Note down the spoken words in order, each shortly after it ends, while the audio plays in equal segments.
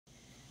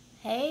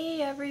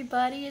Hey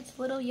everybody, it's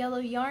Little Yellow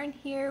Yarn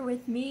here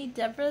with me,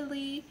 Deborah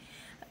Lee.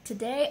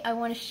 Today I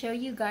want to show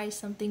you guys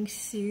something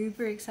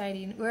super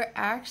exciting. We're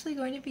actually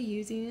going to be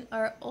using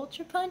our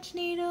Ultra Punch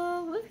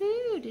needle,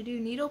 woohoo, to do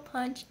needle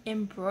punch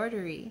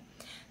embroidery.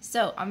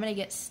 So I'm going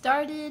to get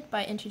started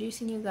by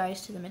introducing you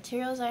guys to the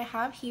materials I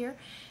have here,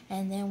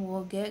 and then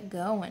we'll get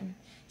going.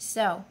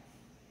 So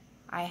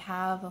I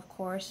have, of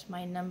course,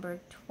 my number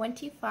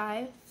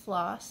 25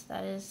 floss,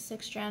 that is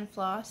 6-strand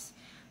floss.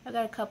 I've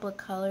got a couple of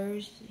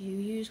colors. You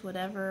use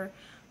whatever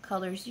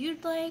colors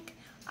you'd like.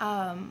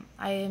 I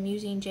am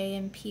using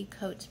JMP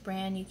Coats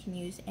brand. You can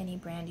use any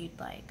brand you'd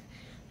like.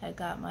 I've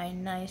got my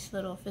nice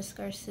little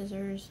Fiskars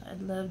scissors. I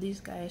love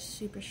these guys,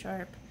 super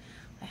sharp.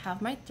 I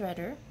have my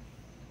threader,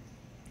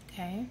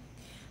 okay,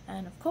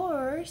 and of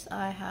course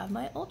I have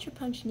my Ultra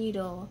Punch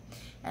needle,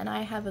 and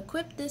I have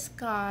equipped this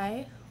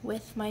guy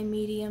with my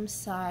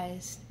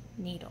medium-sized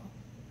needle,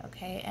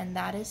 okay, and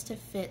that is to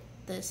fit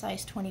the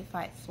size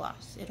 25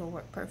 floss. It'll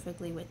work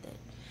perfectly with it.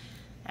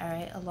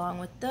 Alright, along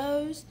with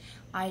those,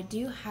 I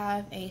do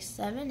have a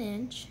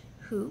 7-inch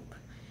hoop,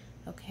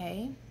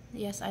 okay.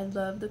 Yes, I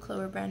love the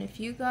Clover brand.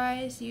 If you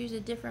guys use a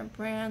different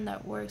brand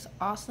that works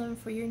awesome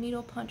for your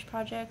needle punch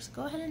projects,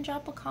 go ahead and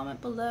drop a comment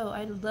below.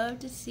 I'd love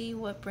to see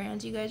what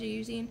brands you guys are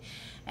using,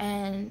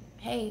 and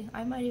hey,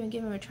 I might even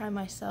give them a try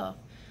myself.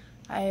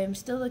 I am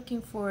still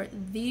looking for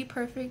the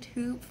perfect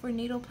hoop for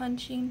needle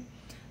punching.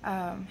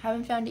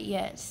 Haven't found it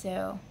yet,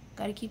 so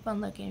gotta keep on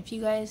looking. If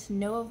you guys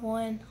know of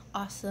one,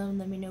 awesome,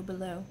 let me know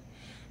below.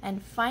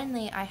 And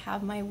finally, I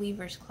have my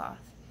weaver's cloth.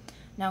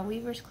 Now,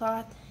 weaver's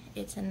cloth,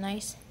 it's a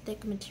nice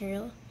thick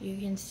material. You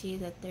can see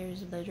that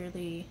there's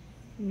literally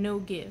no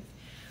give.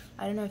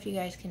 I don't know if you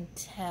guys can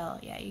tell.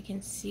 Yeah, you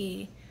can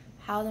see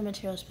how the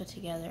material is put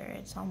together.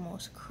 It's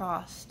almost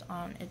crossed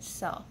on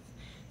itself,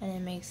 and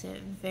it makes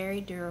it very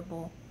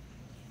durable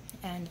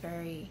and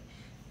very,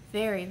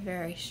 very,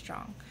 very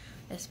strong,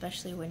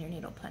 especially when you're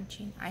needle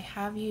punching. I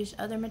have used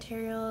other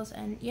materials,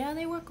 and yeah,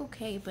 they work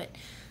okay, but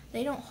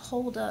they don't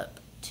hold up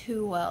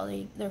too well.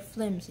 They're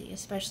flimsy,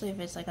 especially if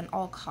it's like an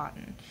all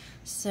cotton.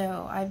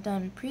 So I've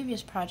done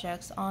previous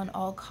projects on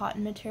all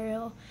cotton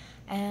material,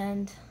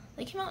 and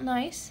they came out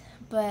nice,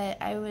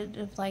 but I would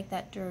have liked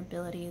that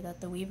durability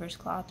that the weaver's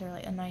cloth or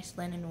like a nice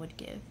linen would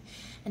give.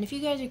 And if you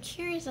guys are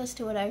curious as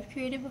to what I've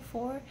created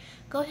before,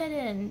 go ahead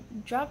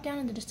and drop down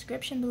in the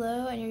description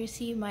below and you'll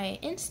see my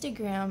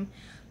Instagram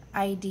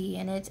ID,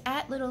 and it's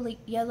at Little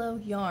Yellow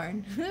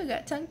Yarn. I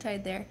got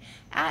tongue-tied there.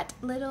 At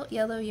Little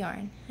Yellow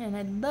Yarn. And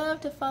I'd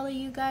love to follow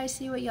you guys,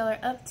 see what y'all are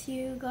up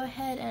to. Go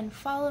ahead and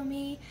follow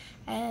me,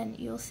 and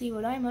you'll see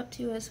what I'm up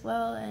to as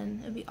well,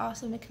 and it'd be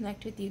awesome to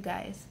connect with you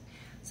guys.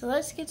 So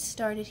let's get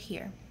started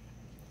here.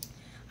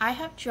 I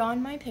have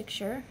drawn my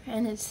picture,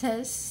 and it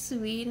says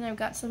sweet, and I've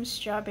got some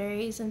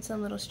strawberries and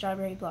some little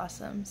strawberry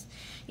blossoms.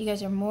 You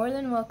guys are more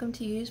than welcome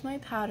to use my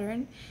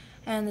pattern,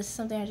 and this is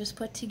something I just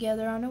put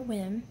together on a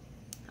whim.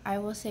 I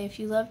will say, if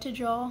you love to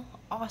draw,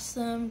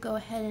 awesome, go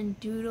ahead and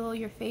doodle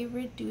your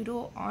favorite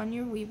doodle on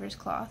your weaver's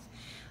cloth.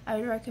 I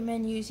would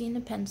recommend using a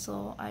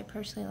pencil. I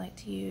personally like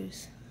to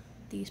use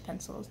these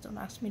pencils. Don't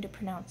ask me to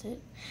pronounce it.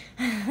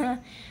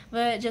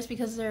 But just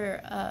because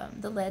they're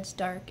the lead's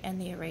dark and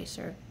the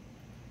eraser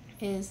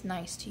is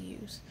nice to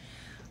use.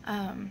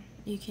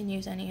 You can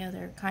use any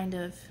other kind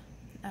of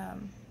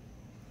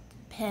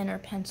pen or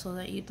pencil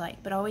that you'd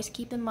like, but always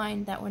keep in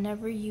mind that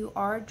whenever you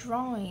are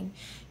drawing,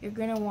 you're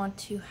going to want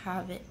to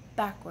have it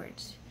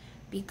backwards,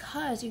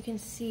 because you can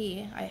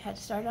see I had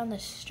started on the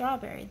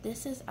strawberry.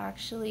 This is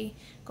actually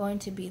going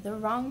to be the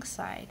wrong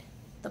side,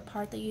 the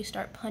part that you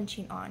start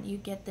punching on. You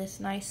get this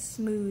nice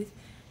smooth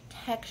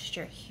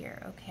texture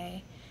here,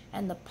 okay,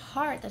 and the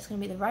part that's going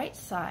to be the right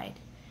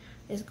side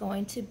is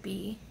going to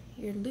be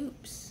your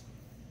loops.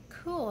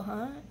 Cool,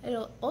 huh?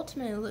 It'll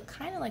ultimately look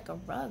kind of like a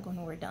rug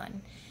when we're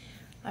done.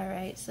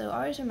 Alright, so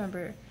always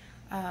remember,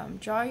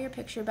 draw your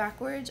picture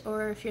backwards,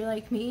 or if you're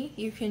like me,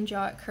 you can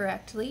draw it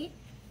correctly,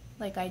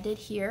 like I did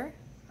here,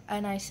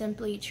 and I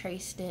simply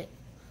traced it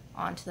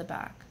onto the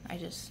back. I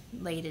just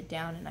laid it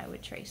down and I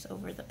would trace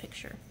over the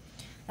picture.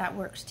 That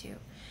works too.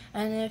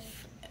 And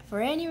if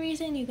for any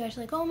reason you guys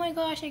are like, oh my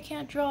gosh, I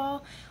can't draw,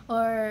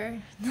 or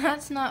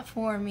that's not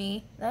for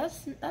me,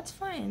 that's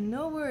fine,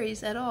 no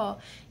worries at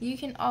all. You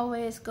can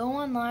always go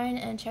online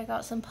and check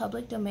out some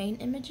public domain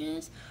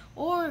images,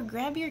 or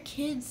grab your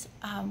kids'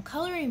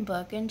 coloring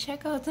book and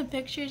check out the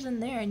pictures in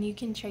there, and you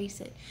can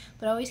trace it.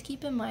 But always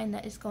keep in mind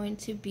that it's going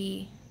to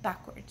be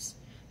backwards,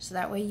 so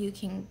that way you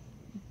can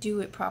do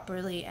it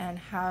properly and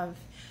have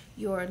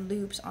your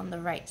loops on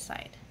the right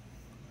side.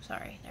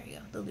 Sorry, there you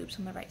go, the loops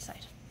on the right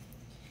side.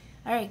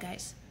 Alright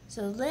guys,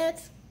 so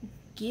let's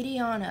giddy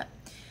on up.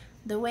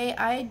 The way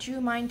I drew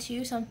mine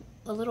too,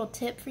 a little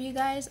tip for you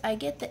guys, I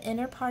get the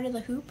inner part of the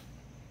hoop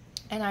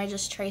and I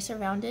just trace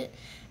around it,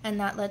 and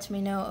that lets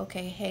me know,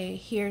 okay, hey,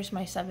 here's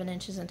my 7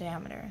 inches in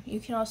diameter. You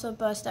can also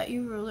bust out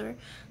your ruler,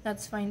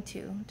 that's fine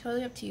too,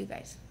 totally up to you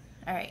guys.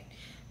 Alright,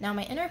 now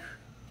my inner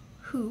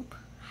hoop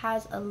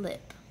has a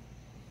lip.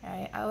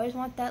 Alright, I always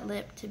want that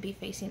lip to be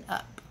facing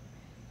up.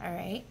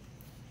 Alright,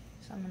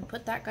 So I'm going to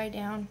put that guy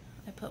down.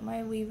 I put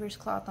my weaver's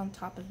cloth on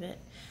top of it.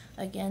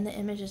 Again, the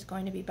image is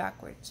going to be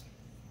backwards.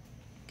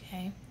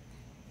 Okay.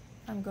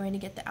 I'm going to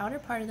get the outer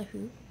part of the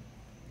hoop.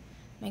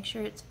 Make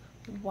sure it's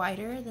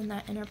wider than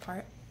that inner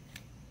part.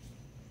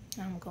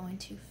 And I'm going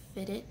to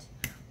fit it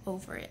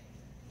over it.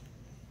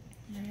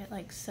 Alright,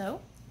 like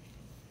so.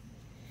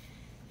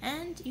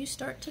 And you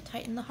start to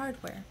tighten the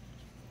hardware.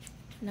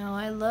 Now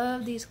I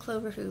love these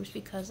clover hoops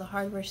because the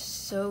hardware is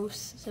so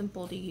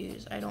simple to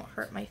use. I don't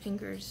hurt my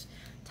fingers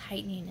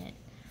tightening it.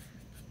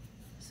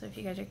 So if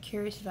you guys are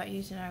curious about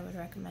using it, I would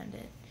recommend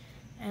it.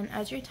 And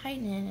as you're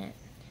tightening it,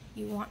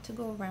 you want to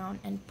go around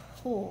and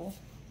pull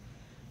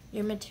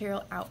your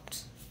material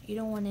out. You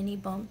don't want any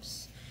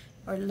bumps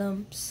or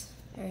lumps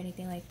or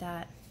anything like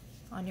that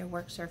on your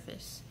work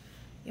surface.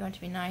 You want it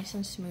to be nice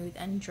and smooth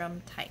and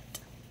drum tight.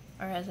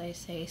 Or as I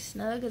say,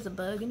 snug as a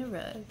bug in a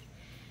rug.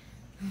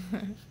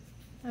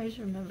 I always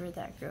remember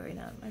that growing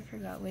up. I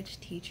forgot which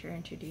teacher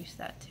introduced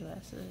that to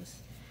us. It was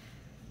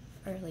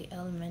early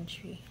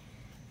elementary.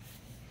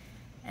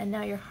 And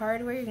now your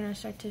hardware, you're going to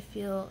start to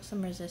feel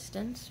some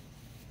resistance.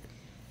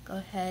 Go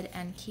ahead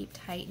and keep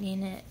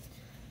tightening it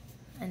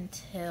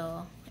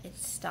until it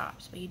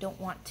stops. But you don't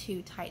want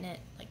to tighten it,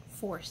 like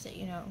force it,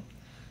 you know.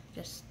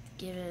 Just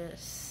give it a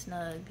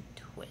snug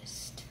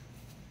twist.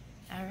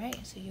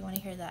 Alright, so you want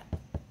to hear that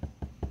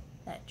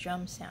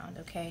drum sound,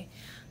 okay?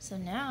 So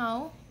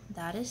now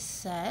that is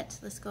set.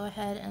 Let's go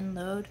ahead and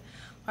load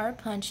our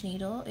punch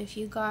needle. If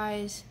you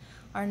guys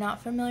are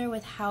not familiar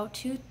with how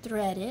to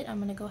thread it, I'm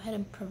going to go ahead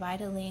and provide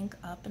a link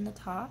up in the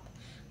top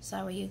so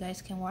that way you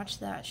guys can watch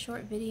that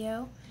short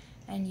video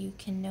and you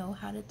can know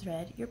how to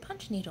thread your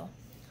punch needle.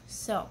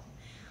 So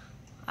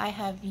I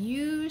have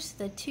used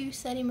the 2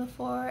 setting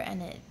before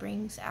and it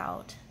brings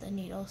out the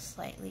needle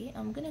slightly.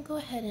 I'm going to go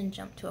ahead and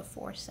jump to a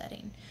 4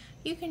 setting.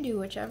 You can do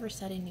whichever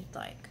setting you'd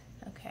like,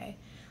 okay?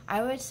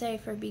 I would say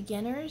for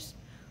beginners,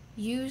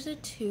 use a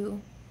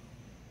 2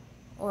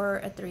 or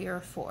a 3 or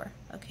a 4.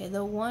 Okay,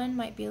 the 1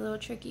 might be a little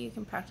tricky. You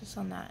can practice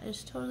on that.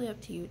 It's totally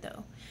up to you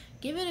though.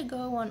 Give it a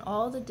go on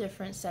all the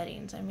different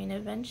settings. I mean,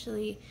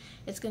 eventually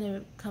it's going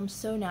to come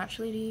so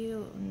naturally to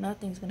you,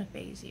 nothing's going to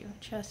faze you.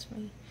 Trust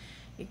me.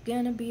 You're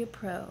going to be a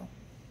pro.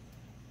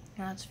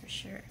 That's for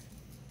sure.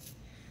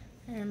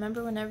 And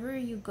remember, whenever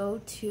you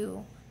go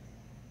to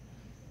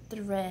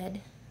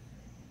thread,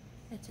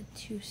 it's a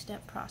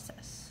 2-step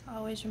process.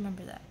 Always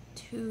remember that.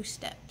 2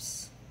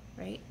 steps,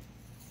 right?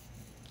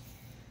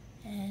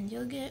 And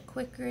you'll get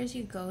quicker as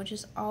you go.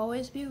 Just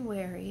always be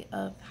wary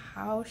of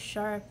how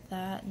sharp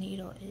that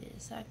needle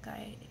is. That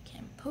guy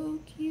can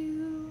poke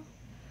you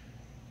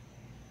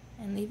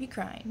and leave you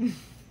crying.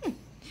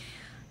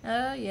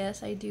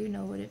 Yes, I do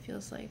know what it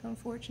feels like,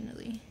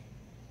 unfortunately.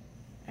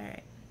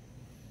 Alright.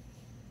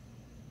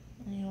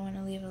 And you want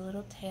to leave a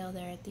little tail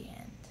there at the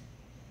end.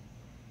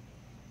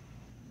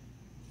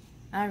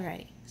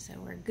 Alrighty, so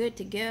we're good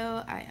to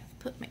go. I have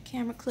put my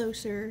camera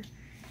closer.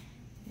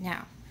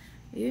 Now,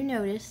 you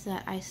notice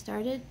that I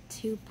started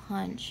to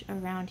punch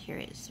around here.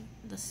 It's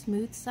the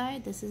smooth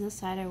side. This is the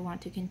side I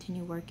want to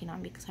continue working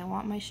on because I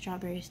want my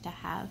strawberries to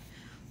have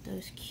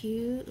those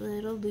cute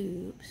little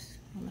loops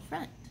on the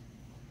front.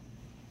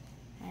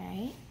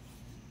 Alright?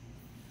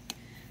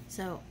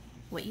 So,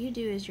 what you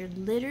do is you're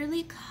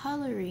literally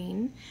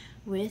coloring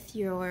with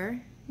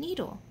your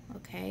needle,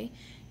 okay?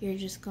 You're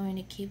just going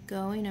to keep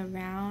going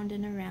around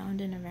and around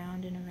and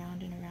around and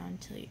around and around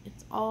until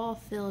it's all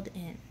filled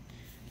in,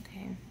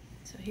 okay?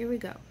 So here we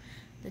go.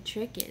 The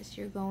trick is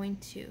you're going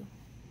to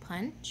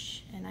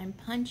punch, and I'm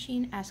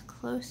punching as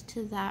close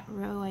to that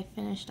row I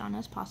finished on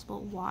as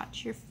possible.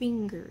 Watch your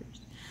fingers.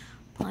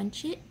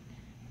 Punch it.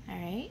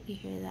 Alright, you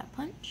hear that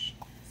punch?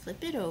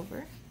 Flip it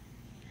over,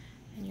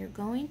 and you're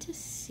going to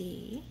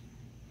see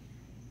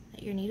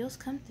that your needles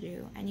come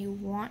through, and you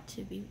want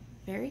to be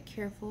very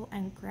careful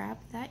and grab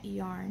that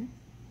yarn,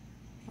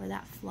 or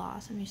that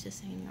floss, I'm used to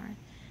saying yarn,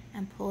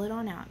 and pull it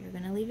on out. You're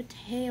going to leave a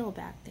tail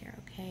back there,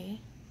 okay?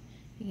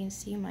 You can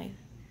see my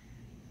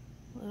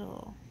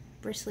little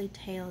bristly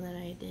tail that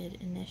I did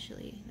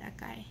initially, that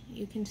guy.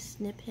 You can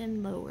snip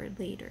him lower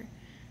later,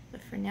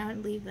 but for now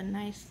leave a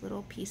nice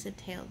little piece of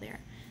tail there.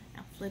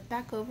 Now flip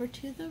back over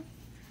to the,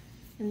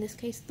 in this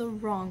case, the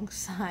wrong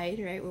side,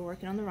 right? We're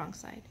working on the wrong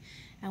side.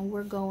 And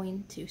we're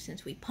going to,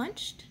 since we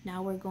punched,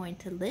 now we're going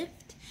to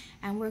lift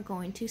and we're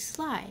going to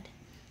slide.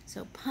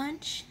 So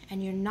punch,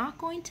 and you're not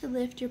going to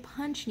lift your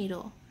punch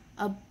needle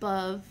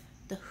above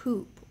the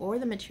hoop or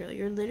the material.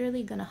 You're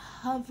literally going to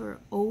hover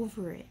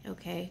over it,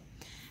 okay?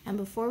 And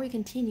before we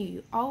continue,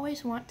 you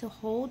always want to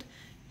hold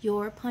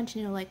your punch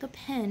needle like a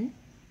pen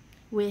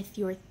with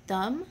your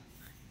thumb,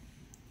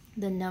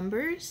 the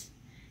numbers,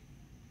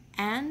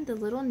 and the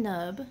little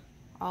nub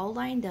all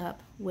lined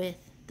up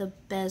with the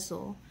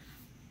bezel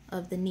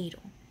of the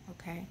needle,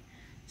 okay?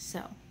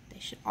 So they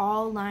should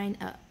all line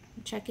up.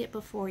 Check it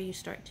before you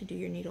start to do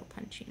your needle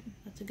punching.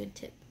 That's a good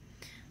tip.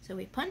 So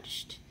we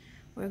punched,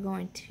 we're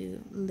going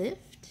to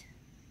lift,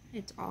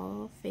 it's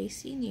all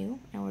facing you,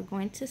 and we're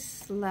going to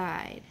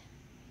slide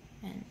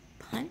and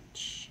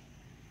punch,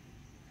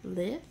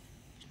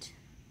 lift,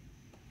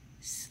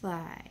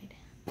 slide,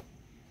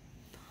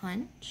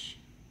 punch,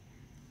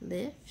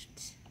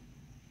 lift,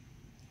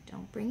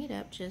 don't bring it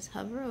up, just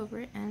hover over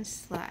it and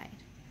slide.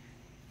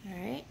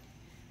 Alright,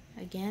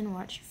 again,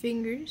 watch your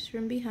fingers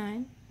from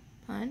behind,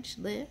 punch,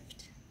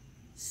 lift,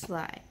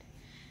 slide.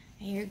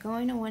 And you're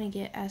going to want to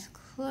get as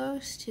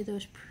close to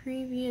those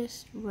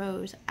previous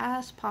rows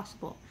as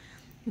possible.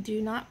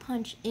 Do not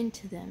punch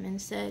into them,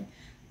 instead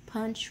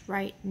punch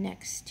right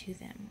next to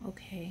them,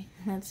 okay?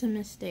 That's a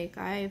mistake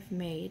I've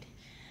made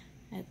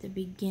at the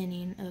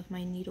beginning of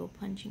my needle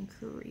punching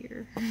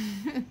career.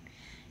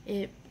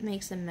 It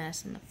makes a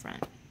mess in the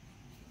front.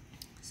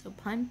 So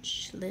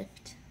punch,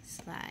 lift,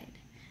 slide.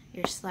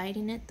 You're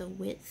sliding it the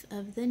width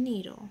of the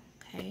needle,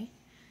 okay?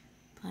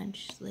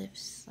 Punch, lift,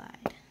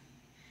 slide.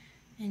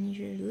 And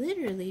you're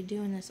literally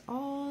doing this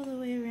all the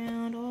way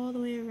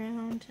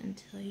around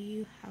until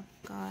you have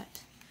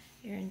got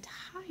your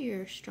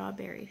entire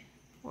strawberry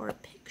or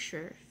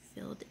picture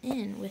filled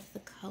in with the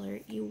color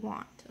you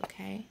want,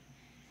 okay?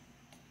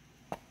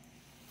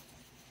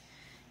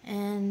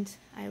 And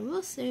I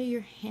will say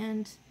your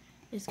hand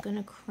is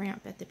gonna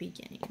cramp at the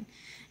beginning.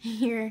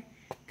 You're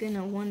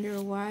gonna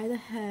wonder why the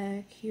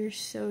heck you're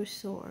so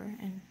sore,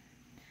 and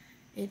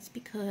it's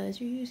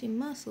because you're using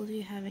muscles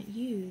you haven't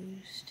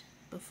used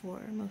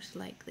before, most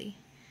likely.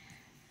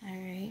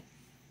 Alright,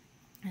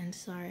 and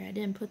sorry I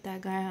didn't put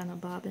that guy on a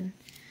bobbin,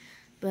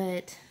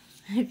 but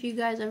if you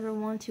guys ever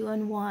want to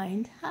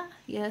unwind,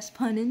 yes,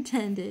 pun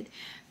intended,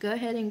 go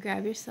ahead and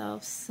grab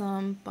yourself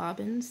some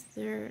bobbins.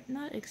 They're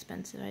not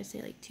expensive, I'd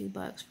say like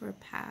 $2 for a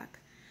pack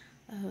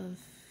of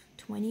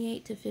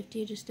 28 to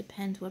 50, it just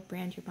depends what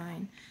brand you're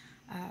buying.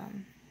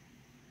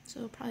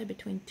 So probably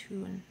between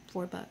 $2 and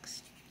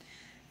 $4.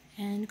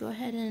 And go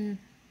ahead and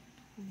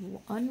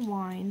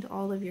unwind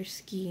all of your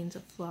skeins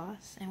of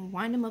floss and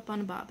wind them up on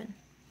a bobbin.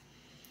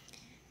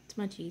 It's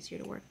much easier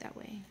to work that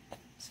way.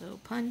 So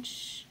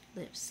punch,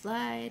 lift,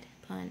 slide,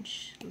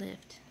 punch,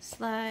 lift,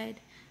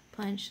 slide,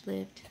 punch,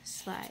 lift,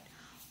 slide,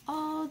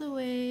 all the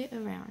way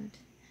around.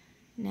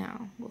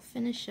 Now we'll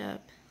finish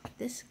up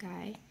this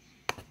guy,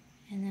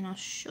 and then I'll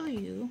show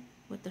you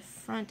what the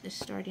front is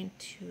starting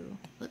to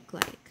look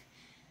like.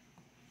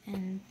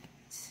 And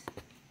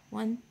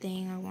one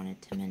thing I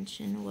wanted to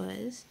mention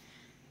was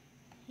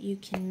you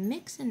can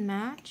mix and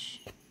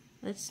match.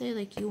 Let's say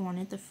like you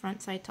wanted the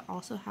front side to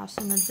also have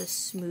some of the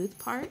smooth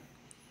part.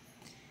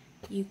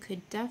 You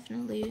could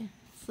definitely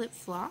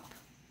flip-flop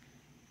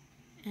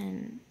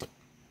and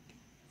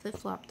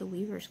flip-flop the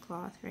weaver's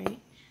cloth, right?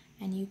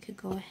 And you could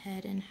go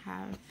ahead and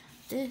have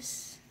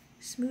this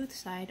smooth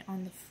side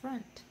on the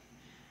front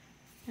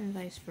and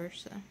vice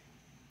versa.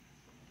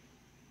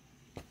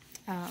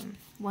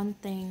 One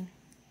thing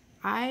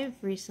I've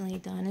recently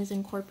done is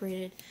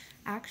incorporated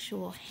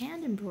actual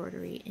hand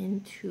embroidery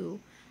into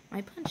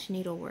my punch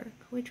needle work,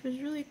 which was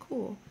really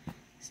cool.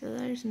 So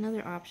there's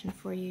another option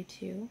for you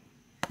too.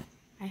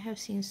 I have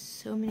seen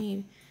so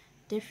many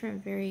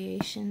different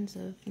variations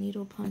of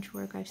needle punch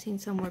work. I've seen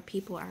some where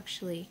people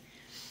actually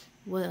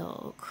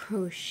will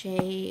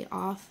crochet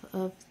off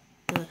of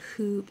the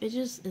hoop.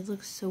 It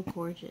looks so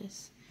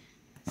gorgeous.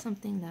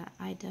 Something that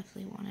I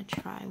definitely want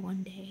to try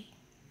one day.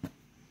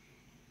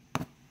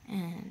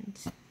 And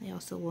they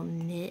also will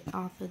knit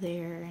off of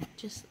there.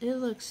 It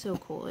looks so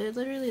cool. It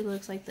literally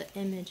looks like the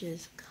image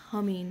is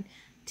coming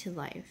to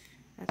life.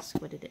 That's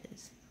what it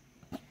is.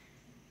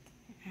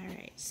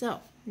 Alright, so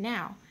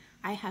now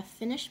I have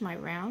finished my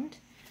round,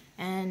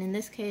 and in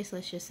this case,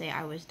 let's just say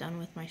I was done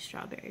with my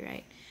strawberry,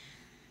 right?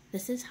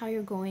 This is how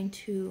you're going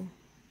to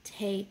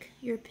take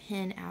your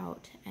pin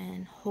out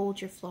and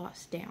hold your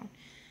floss down.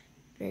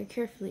 Very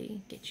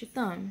carefully, get your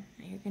thumb,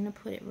 and you're going to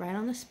put it right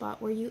on the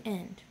spot where you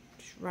end.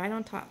 Just right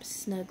on top,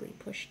 snugly.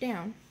 Push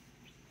down.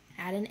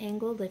 At an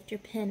angle, lift your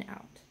pin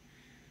out.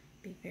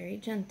 Be very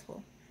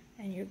gentle.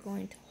 And you're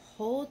going to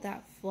hold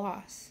that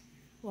floss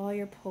while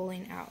you're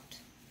pulling out.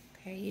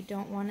 Okay, you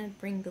don't want to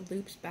bring the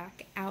loops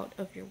back out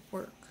of your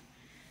work.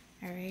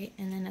 Alright,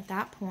 and then at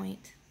that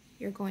point,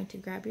 you're going to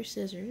grab your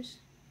scissors.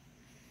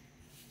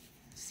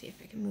 Let's see if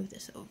I can move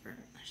this over.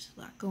 There's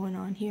a lot going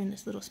on here in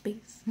this little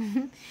space.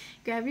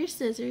 Grab your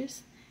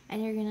scissors,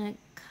 and you're going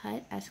to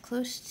cut as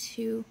close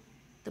to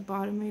the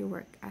bottom of your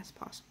work as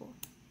possible.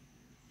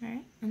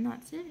 Alright, and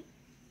that's it.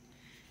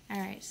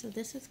 Alright, so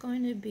this is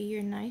going to be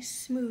your nice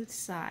smooth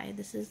side.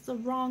 This is the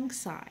wrong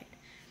side.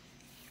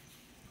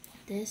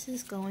 This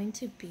is going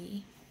to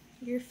be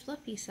your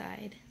fluffy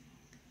side.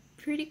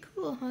 Pretty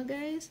cool, huh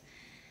guys?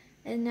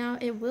 And now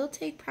it will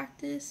take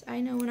practice.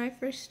 I know when I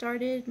first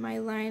started, my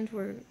lines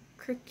were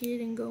crooked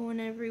and going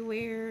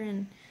everywhere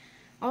and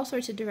all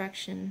sorts of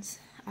directions.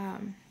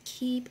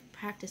 Keep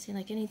practicing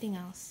like anything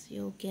else.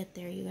 You'll get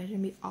there. You guys are gonna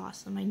be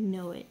awesome. I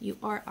know it. You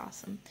are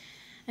awesome.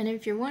 And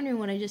if you're wondering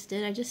what I just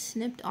did, I just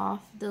snipped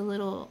off the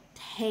little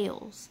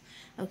tails.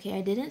 Okay,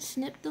 I didn't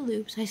snip the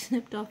loops. I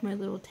snipped off my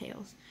little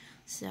tails.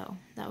 So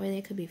that way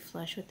they could be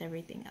flush with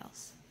everything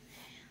else.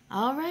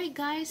 Alright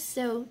guys,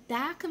 so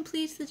that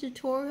completes the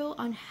tutorial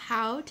on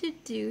how to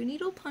do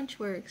needle punch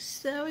work.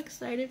 So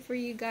excited for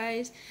you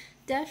guys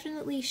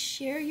definitely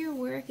share your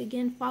work.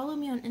 Again, follow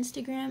me on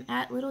Instagram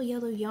at Little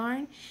Yellow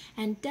Yarn,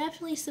 and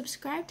definitely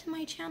subscribe to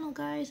my channel,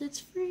 guys. It's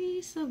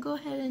free, so go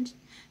ahead and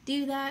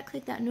do that.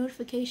 Click that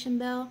notification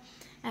bell,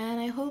 and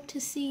I hope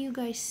to see you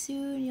guys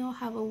soon. Y'all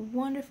have a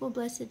wonderful,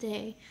 blessed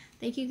day.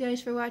 Thank you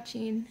guys for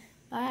watching.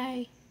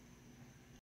 Bye.